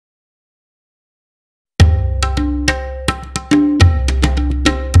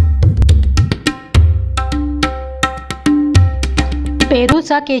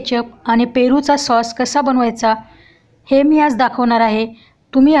पेरूचा केचप आणि पेरूचा सॉस कसा बनवायचा हे मी आज दाखवणार आहे।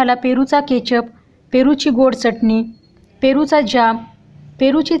 तुम्ही याला पेरूचा केचप, पेरूची गोड चटणी, पेरूचा जाम,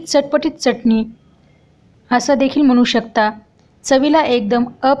 पेरूची चटपटीत चटणी असं देखील म्हणू शकता। चवीला एकदम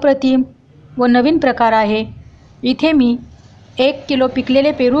अप्रतिम व नवीन प्रकार आहे। इथे मी 1 किलो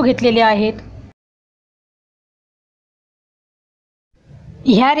पिकलेले पेरू घेतलेले आहेत।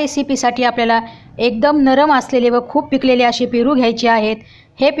 ह्या रेसिपीसाठी आपल्याला एकदम नरम असलेले व खूप पिकलेले असे पेरू घ्यायचे आहेत।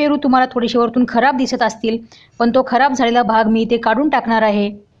 हे पेरू तुम्हाला थोडेसे वरतून खराब दिसत असतील, पण तो खराब झालेला भाग मी इथे काढून टाकणार आहे।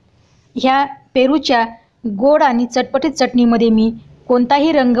 ह्या पेरूच्या गोड आणि चटपटीत चटणीमध्ये मी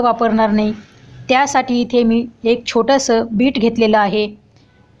कोणताही रंग वापरणार नाही। त्यासाठी इथे मी एक छोटंसं बीट घेतलेलं आहे।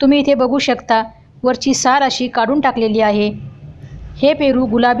 तुम्ही इथे बघू शकता वरची साल अशी काढून टाकलेली आहे। हे पेरू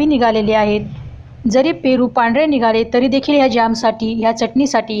गुलाबी निघालेले आहेत। जरी पेरू पांढरे निघाले तरी देखील ह्या जामसाठी, ह्या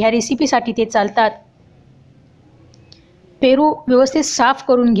चटणीसाठी, ह्या रेसिपीसाठी ते चालतात। पेरू व्यवस्थित साफ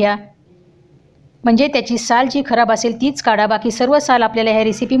करून घ्या, म्हणजे त्याची साल जी खराब असेल तीच काढा। बाकी सर्व साल आपल्याला ह्या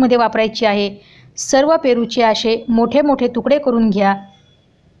रेसिपीमध्ये वापरायची आहे। सर्व पेरूचे असे मोठे मोठे तुकडे करून घ्या।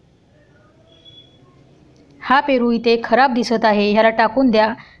 हा पेरू इथे खराब दिसत आहे, ह्याला टाकून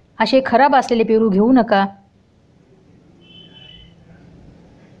द्या। असे खराब असलेले पेरू घेऊ नका।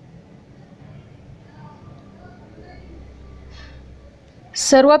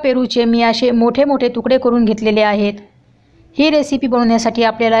 सर्व पेरूचे मी असे मोठे मोठे तुकडे करून घेतलेले आहेत। ही रेसिपी बनवण्यासाठी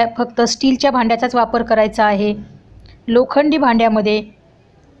आपल्याला फक्त स्टीलच्या भांड्याचाच वापर करायचा आहे। लोखंडी भांड्यामध्ये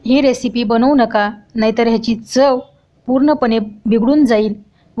ही रेसिपी बनवू नका, नाहीतर ह्याची चव पूर्णपणे बिघडून जाईल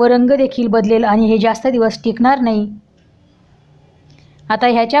व रंग देखील बदलेल आणि हे जास्त दिवस टिकणार नाही। आता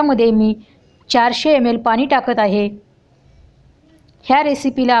ह्याच्यामध्ये मी 400 ml पाणी टाकत आहे। ह्या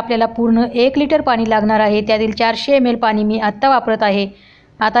रेसिपीला आपल्याला पूर्ण 1 लिटर पाणी लागणार आहे। त्यातील 400 ml पाणी मी आत्ता वापरत आहे।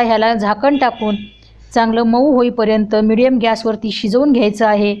 आता ह्याला झाकण टाकून चांगलं मऊ होईपर्यंत मीडियम गॅसवरती शिजवून घ्यायचं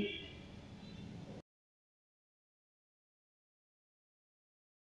आहे।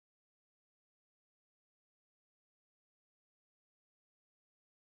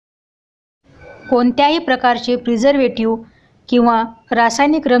 कोणत्याही प्रकारचे प्रिझर्वेटिव्ह किंवा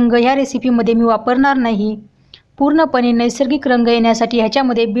रासायनिक रंग ह्या रेसिपीमध्ये मी वापरणार नाही। पूर्णपणे नैसर्गिक रंग येण्यासाठी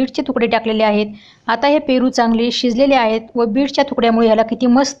ह्याच्यामध्ये बीटचे तुकडे टाकलेले आहेत। आता हे पेरू चांगले शिजलेले आहेत व बीटच्या तुकड्यामुळे ह्याला किती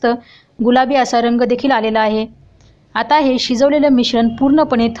मस्त गुलाबी असा रंग देखील आलेला आहे। आता हे शिजवलेलं मिश्रण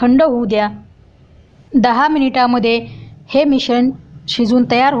पूर्णपणे थंड होऊ द्या। 10 मिनिटामध्ये हे मिश्रण शिजून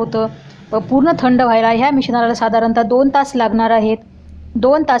तयार होतं व पूर्ण थंड व्हायला ह्या मिश्रणाला साधारणतः 2 तास लागणार आहेत।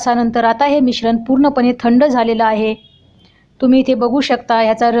 2 तासानंतर आता हे मिश्रण पूर्णपणे थंड झालेलं आहे। तुम्ही इथे बघू शकता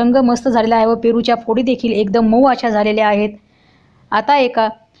ह्याचा रंग मस्त झालेला आहे व पेरूच्या फोडी देखील एकदम मऊ अशा झालेल्या आहेत। आता एका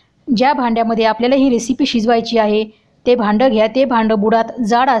ज्या भांड्यामध्ये आपल्याला ही रेसिपी शिजवायची आहे ते भांडं घ्या। ते भांडं बुडात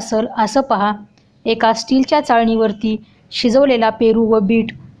जाड असेल असं पहा। एका स्टीलच्या चाळणीवरती शिजवलेला पेरू व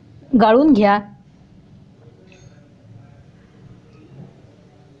बीट गाळून घ्या।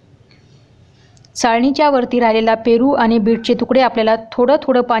 चाळणीच्या वरती राहिलेला पेरू आणि बीटचे तुकडे आपल्याला थोडं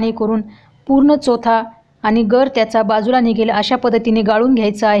थोडं पाणी करून पूर्ण चोथा आणि गर त्याचा बाजूला निघेल अशा पद्धतीने गाळून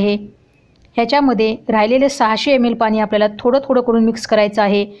घ्यायचं आहे। ह्याच्यामध्ये राहिलेले 600 ml पाणी आपल्याला थोडं थोडं करून मिक्स करायचं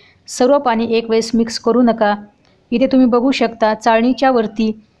आहे। सर्व पाणी एक वेळेस मिक्स करू नका। इथे तुम्ही बघू शकता चाळणीच्या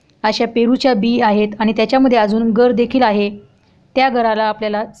वरती अशा पेरूच्या बी आहेत आणि त्याच्यामध्ये अजून गर देखील आहे। त्या गराला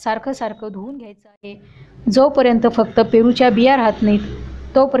आपल्याला सारखं सारखं धुवून घ्यायचं आहे। जोपर्यंत फक्त पेरूच्या बिया राहत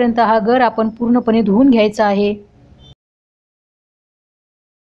नाहीत तोपर्यंत हा गर आपण पूर्णपणे धुवून घ्यायचा आहे।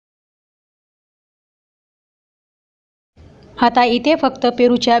 आता इथे फक्त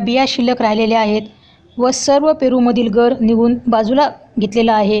पेरूच्या बिया शिल्लक राहिलेल्या आहेत व सर्व पेरूमधील गर निघून बाजूला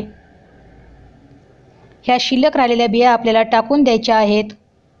घेतलेला आहे। ह्या शिल्लक राहिलेल्या बिया आपल्याला टाकून द्यायच्या आहेत।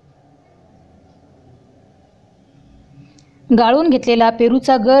 गाळून घेतलेला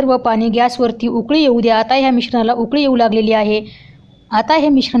पेरूचा गर व पाणी गॅसवरती उकळी येऊ द्या। आता ह्या मिश्रणाला उकळी येऊ लागलेली आहे। आता हे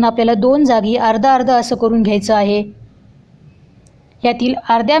मिश्रण आपल्याला 2 जागी अर्धा अर्धा असं करून घ्यायचं आहे। ह्यातील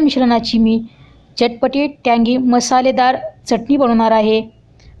अर्ध्या मिश्रणाची मी चटपटीत टँगी मसालेदार चटणी बनवणार आहे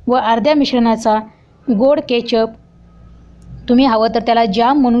व अर्ध्या मिश्रणाचा गोड केचप, तुम्ही हवं तर त्याला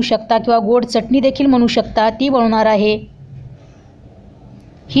जाम म्हणू शकता किंवा गोड चटणी देखील म्हणू शकता, ती बनवणार आहे।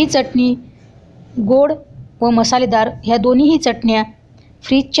 ही चटणी गोड व मसालेदार ह्या दोन्हीही चटण्या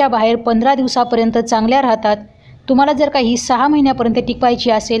फ्रीजच्या बाहेर 15 दिवसापर्यंत चांगल्या राहतात। तुम्हाला जर काही 6 महिन्यापर्यंत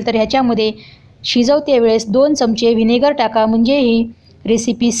टिकवायची असेल तर ह्याच्यामध्ये शिजवते वेळेस 2 चमचे व्हिनेगर टाका, म्हणजे ही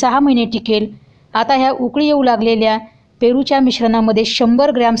रेसिपी 6 महिने टिकेल। आता ह्या उकळी येऊ लागलेल्या पेरूच्या मिश्रणामध्ये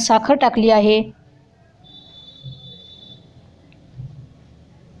 100 ग्रॅम साखर टाकली आहे।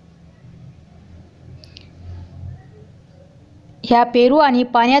 ह्या पेरू आणि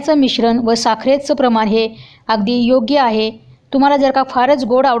पाण्याचं मिश्रण व साखरेचं प्रमाण हे अगदी योग्य आहे। तुम्हाला जर का फारच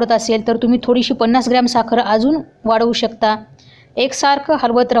गोड आवडत असेल तर तुम्ही थोडीशी 50 ग्रॅम साखर अजून वाढवू शकता। एकसारखं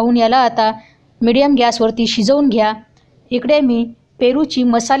हलवत राहून याला आता मीडियम गॅसवरती शिजवून घ्या। इकडे मी पेरूची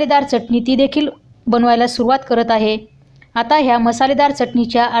मसालेदार चटणी ती देखील बनवायला सुरुवात करत आहे। आता ह्या मसालेदार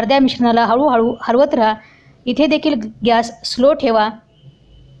चटणीच्या अर्ध्या मिश्रणाला हळूहळू हलवत राहा। इथे देखील गॅस स्लो ठेवा।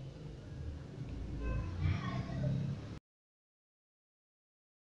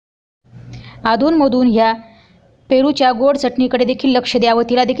 अधूनमधून ह्या पेरूच्या गोड चटणीकडे देखील लक्ष द्यावं,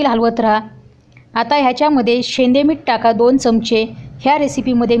 तिला देखील हलवत राहा। आता ह्याच्यामध्ये शेंदे मीठ टाका 2 चमचे। ह्या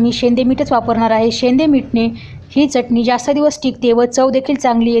रेसिपीमध्ये मी शेंदे मीठच वापरणार आहे। शेंदे मीठने ही चटणी जास्त दिवस टिकते व चव देखील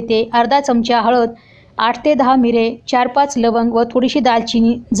चांगली येते। अर्धा चमचा हळद, 8 ते 10 मिरे, 4-5 लवंग व थोडीशी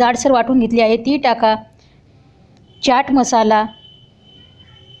दालचिनी जाडसर वाटून घेतली आहे ती टाका। चाट मसाला,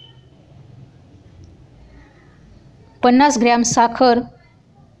 50 ग्रॅम साखर,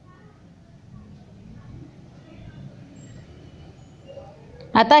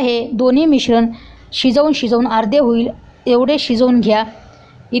 आता हे दोन्ही मिश्रण शिजवून अर्धे होईल एवढे शिजवून घ्या।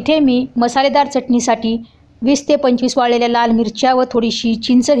 इथे मी मसालेदार चटणीसाठी 20 ते 25 वाळलेल्या लाल मिरच्या व थोडीशी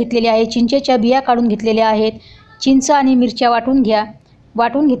चिंच घेतलेली आहे। चिंचेच्या बिया काढून घेतलेल्या आहेत। चिंच आणि मिरच्या वाटून घ्या।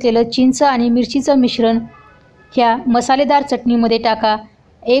 वाटून घेतलेलं चिंच आणि मिरचीचं मिश्रण ह्या मसालेदार चटणीमध्ये टाका।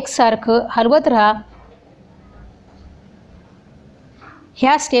 एकसारखं हलवत राहा।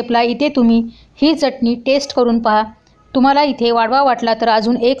 ह्या स्टेपला इथे तुम्ही ही चटणी टेस्ट करून पहा। तुम्हाला इथे वाढवा वाटला तर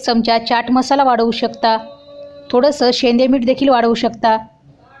अजून 1 चमचा चाट मसाला वाढवू शकता। थोडंसं शेंदे मीठ देखील वाढवू शकता।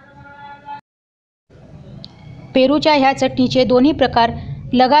 पेरूच्या ह्या चटणीचे दोन्ही प्रकार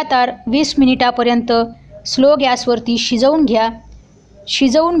लगातार 20 मिनिटापर्यंत स्लो गॅसवरती शिजवून घ्या।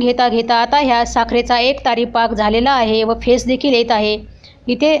 शिजवून घेता आता ह्या साखरेचा 1 तारी पाक झालेला आहे व फेस देखील येत आहे।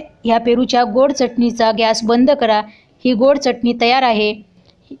 इथे ह्या पेरूच्या गोड चटणीचा गॅस बंद करा। ही गोड चटणी तयार आहे।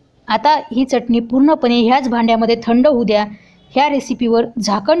 आता ही चटणी पूर्णपणे ह्याच भांड्यामध्ये थंड होऊ द्या। ह्या रेसिपीवर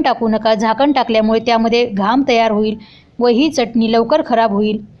झाकण टाकू नका। झाकण टाकल्यामुळे त्यामध्ये घाम तयार होईल व ही चटणी लवकर खराब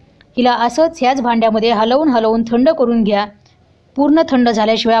होईल। हिला असंच ह्याच भांड्यामध्ये हलवून थंड करून घ्या। पूर्ण थंड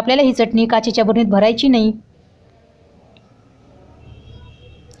झाल्याशिवाय आपल्याला ही चटणी काचेच्या बरणीत भरायची नाही।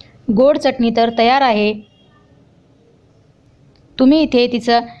 गोड चटणी तर तयार आहे। तुम्ही इथे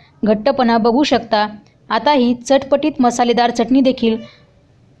तिचा घट्टपणा बघू शकता। आता ही चटपटीत मसालेदार चटणी देखील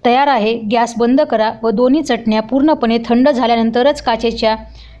तयार आहे। गॅस बंद करा व दोन्ही चटण्या पूर्णपणे थंड झाल्यानंतरच काचेच्या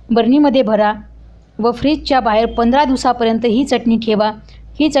बरणीमध्ये भरा व फ्रीजच्या बाहेर 15 दिवसापर्यंत ही चटणी ठेवा।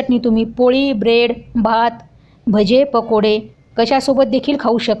 ही चटणी तुम्ही पोळी, ब्रेड, भात, भजे, पकोडे कशासोबत देखील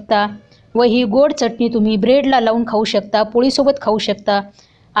खाऊ शकता व ही गोड चटणी तुम्ही ब्रेडला लावून खाऊ शकता, पोळीसोबत खाऊ शकता।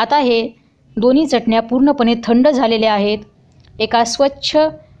 आता हे दोन्ही चटण्या पूर्णपणे थंड झालेल्या आहेत। एका स्वच्छ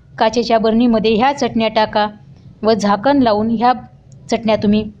काचेच्या बरणीमध्ये ह्या चटण्या टाका व झाकण लावून ह्या चटण्या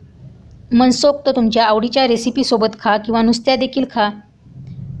तुम्ही मनसोक्त तुमच्या आवडीच्या रेसिपीसोबत खा किंवा नुसत्या देखील खा।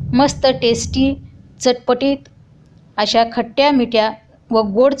 मस्त टेस्टी चटपटीत अशा खट्ट्या मिठ्या व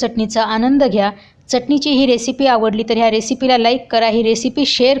गोड चटणीचा आनंद घ्या। चटणीची ही रेसिपी आवडली तर ह्या रेसिपीला लाईक करा, ही रेसिपी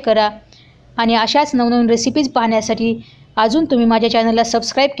शेअर करा आणि अशाच नवनवीन रेसिपीज पाहण्यासाठी अजून तुम्ही माझ्या चॅनलला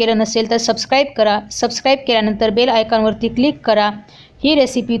सबस्क्राईब केलं नसेल तर सबस्क्राईब करा। सबस्क्राईब केल्यानंतर बेल आयकॉनवरती क्लिक करा। ही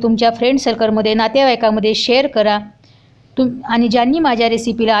रेसिपी तुमच्या फ्रेंड सर्कलमध्ये, नातेवाईकामध्ये शेअर करा। आणि ज्यांनी माझ्या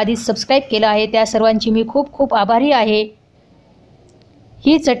रेसिपीला आधीच सबस्क्राईब केलं आहे त्या सर्वांची मी खूप खूप आभारी आहे।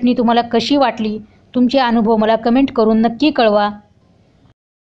 ही चटणी तुम्हाला कशी वाटली, तुमचे अनुभव मला कमेंट करून नक्की कळवा।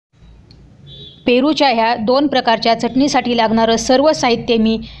 पेरूच्या ह्या 2 प्रकारच्या चटणीसाठी लागणारं सर्व साहित्य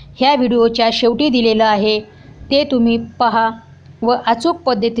मी ह्या व्हिडिओच्या शेवटी दिलेलं आहे। ते तुम्ही पहा व अचूक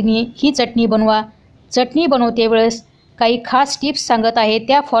पद्धतीने ही चटणी बनवा। चटणी बनवते वेळेस काही खास टिप्स सांगत आहे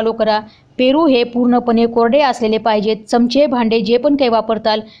त्या फॉलो करा। पेरू हे पूर्णपणे कोरडे असलेले पाहिजेत। चमचे, भांडे जे पण काही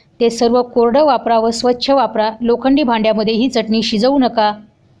वापरताल ते सर्व कोरडं वापरा व स्वच्छ वापरा। लोखंडी भांड्यामध्ये ही चटणी शिजवू नका।